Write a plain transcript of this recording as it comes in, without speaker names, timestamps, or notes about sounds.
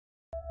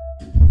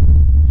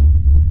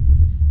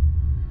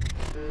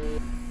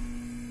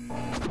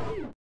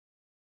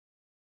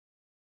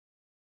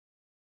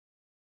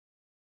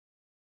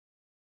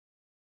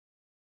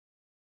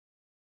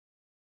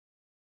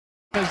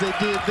as they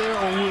did there,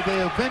 or will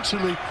they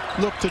eventually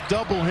look to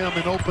double him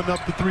and open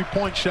up the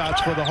three-point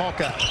shots for the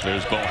Hawkeyes?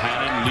 There's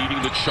Bohannon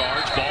leading the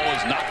charge. Ball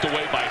is knocked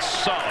away by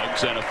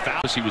Suggs, and a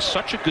foul. He was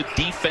such a good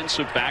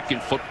defensive back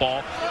in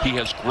football. He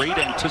has great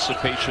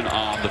anticipation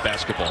on the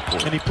basketball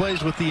court. And he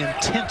plays with the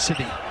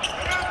intensity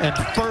and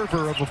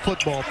fervor of a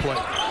football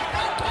player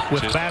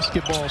with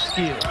basketball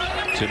skills.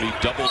 Timmy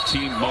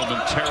double-teamed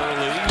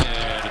momentarily,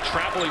 and a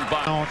traveling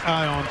by.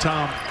 Eye on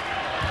Tom.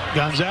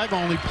 Gonzaga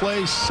only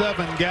plays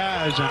 7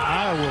 guys, and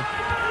Iowa,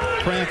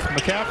 Frank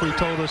McCaffrey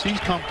told us he's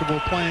comfortable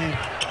playing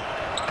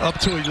up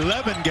to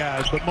 11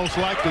 guys, but most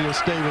likely will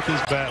stay with his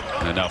battle.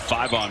 And now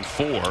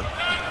 5-on-4.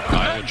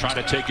 Iowa trying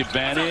to take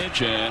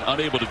advantage and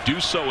unable to do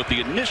so with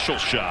the initial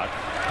shot.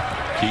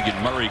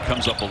 Keegan Murray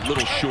comes up a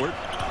little short.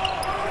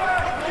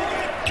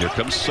 Here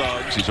comes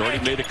Suggs. He's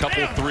already made a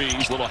couple of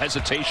threes. Little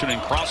hesitation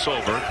and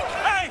crossover.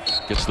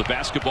 Gets the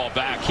basketball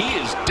back. He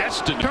is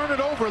destined to turn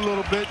it over a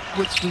little bit,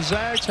 which the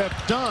Zags have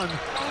done,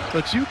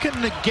 but you can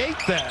negate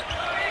that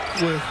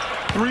with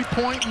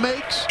three-point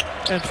makes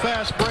and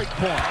fast break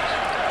points.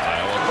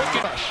 Iowa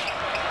looking.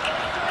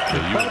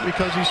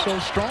 Because he's so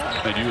strong.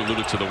 And you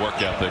alluded to the work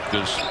ethic.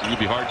 You'd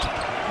be hard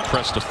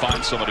pressed to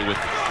find somebody with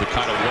the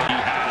kind of work he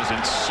has.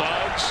 And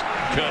Suggs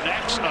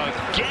connects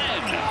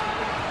again.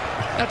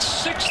 That's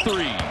 6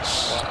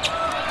 threes.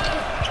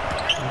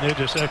 And they're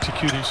just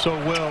executing so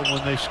well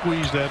when they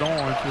squeeze that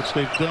orange, which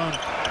they've done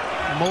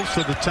most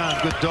of the time.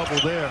 Good double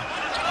there.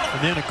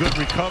 And then a good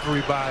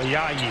recovery by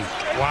Yayi.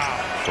 Wow.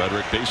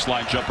 FREDRICK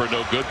baseline jumper,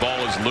 no good.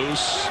 Ball is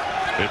loose.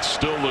 It's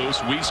still loose.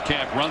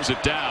 Wieskamp runs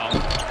it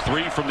down.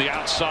 3 from the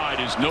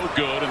outside is no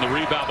good, and the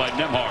rebound by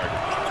Nembhard.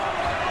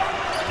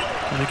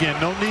 And again,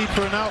 no need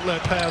for an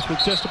outlet pass with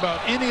just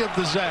about any of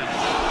the Zags.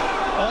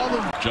 All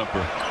of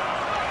jumper.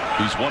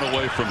 He's 1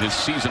 away from his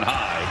season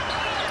high.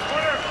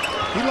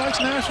 He likes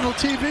national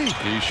TV.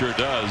 He sure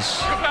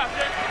does.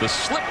 The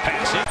slip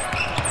pass.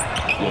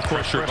 A little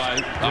pressure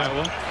by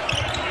Iowa.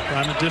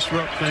 Trying to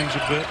disrupt things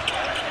a bit.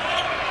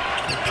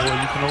 Boy,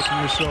 you can open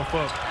yourself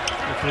up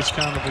with this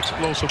kind of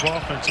explosive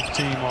offensive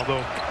team,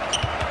 although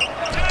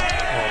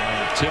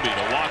Timmy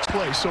to watch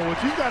play. So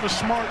if you've got a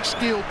smart,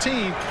 skilled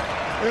team,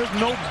 there's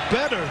no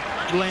better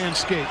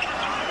landscape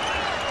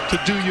to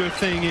do your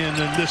thing in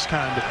than this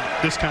kind of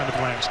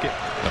landscape.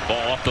 The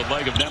ball off the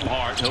leg of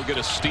Nembhard. He'll get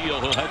a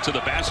steal. He'll head to the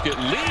basket.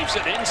 Leaves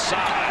it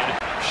inside.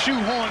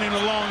 Shoehorning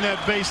along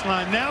that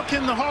baseline. Now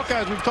can the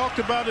Hawkeyes, we've talked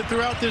about it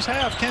throughout this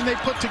half, can they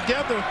put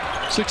together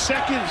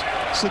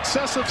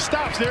successive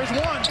stops? There's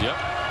one. Yep.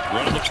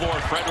 Run to the floor.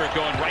 FREDRICK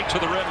going right to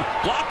the rim.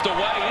 Blocked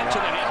away into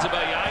the hands of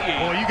Ayayi.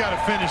 Boy, you got to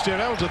finish there.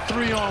 That was a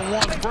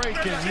 3-on-1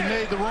 break, and he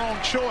made the wrong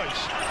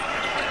choice.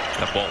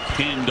 That ball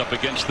pinned up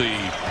against the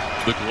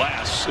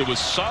glass. It was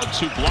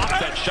Suggs who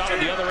blocked that shot at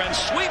the other end.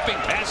 Sweeping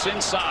pass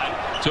inside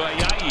to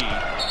Ayayi.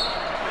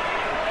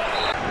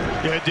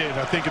 Yeah, it did.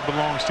 I think it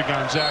belongs to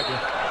Gonzaga.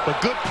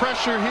 But good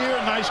pressure here.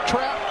 Nice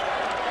trap.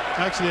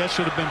 Actually, that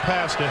should have been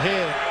passed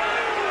ahead.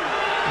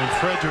 And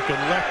FREDRICK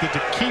elected to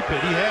keep it.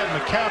 He had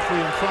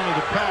McCaffrey in front of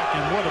the pack,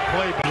 and what a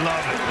play.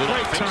 Love it.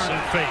 Great turn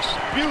and face.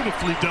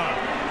 Beautifully done.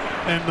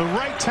 And the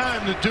right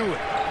time to do it.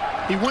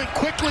 He went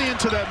quickly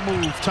into that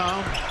move,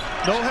 Tom.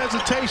 No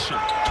hesitation.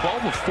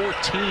 12 of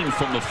 14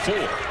 from the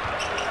floor.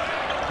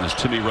 As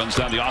Timmy runs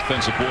down the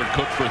offensive board,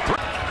 Cook for 3.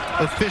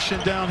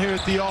 Efficient down here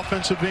at the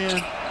offensive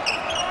end.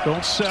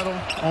 Don't settle.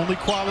 Only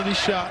quality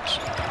shots.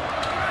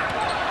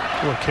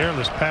 Boy,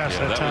 careless pass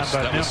that time by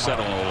Nembhard. That was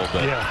settling a little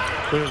bit. Yeah,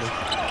 clearly.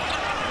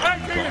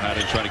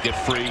 Bohannon trying to get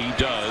free. He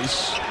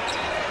does.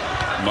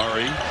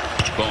 Murray.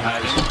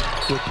 Bohannon.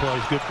 Good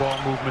play. Good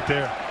ball movement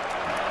there.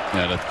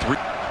 And a 3.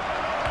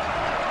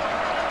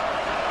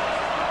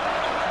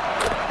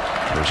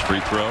 First free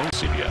throw.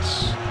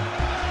 CBS.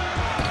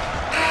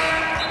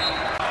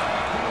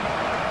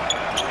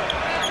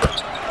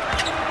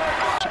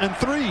 And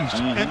threes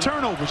and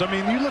turnovers. I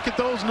mean, you look at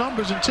those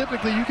numbers, and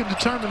typically you can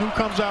determine who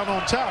comes out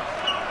on top.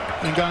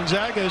 And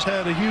Gonzaga has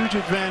had a huge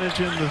advantage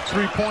in the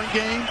three-point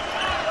game.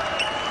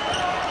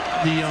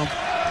 The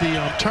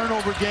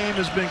turnover game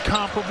has been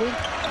comparable.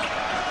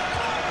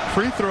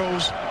 Free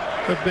throws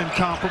have been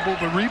comparable,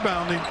 but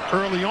rebounding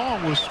early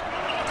on was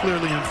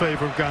clearly in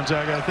favor of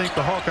Gonzaga. I think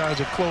the Hawkeyes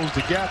have closed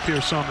the gap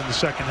here some in the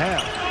second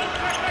half.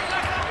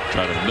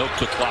 Try to milk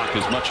the clock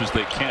as much as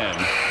they can.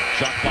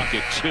 Shot clock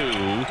at 2.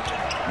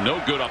 No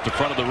good off the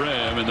front of the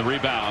rim, and the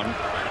rebound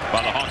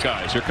by the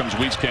Hawkeyes. Here comes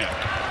Wieskamp.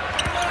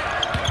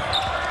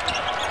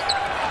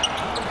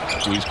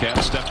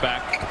 Wieskamp step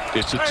back.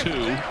 It's a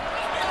 2.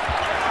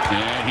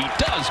 And he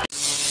does.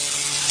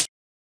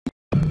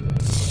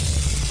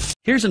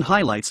 Here's an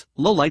highlights,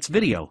 lowlights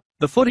video.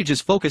 The footage is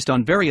focused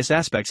on various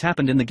aspects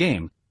happened in the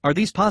game. Are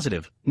these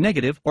positive,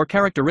 negative, or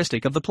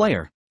characteristic of the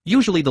player?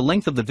 Usually the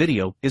length of the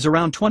video is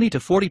around 20 to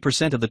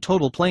 40% of the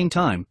total playing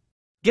time.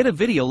 Get a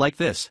video like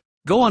this.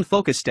 Go on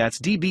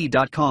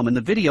focusstats.db.com in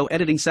the video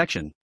editing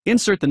section.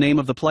 Insert the name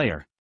of the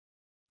player.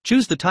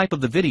 Choose the type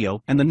of the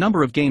video and the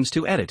number of games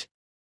to edit.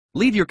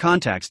 Leave your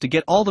contacts to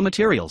get all the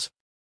materials.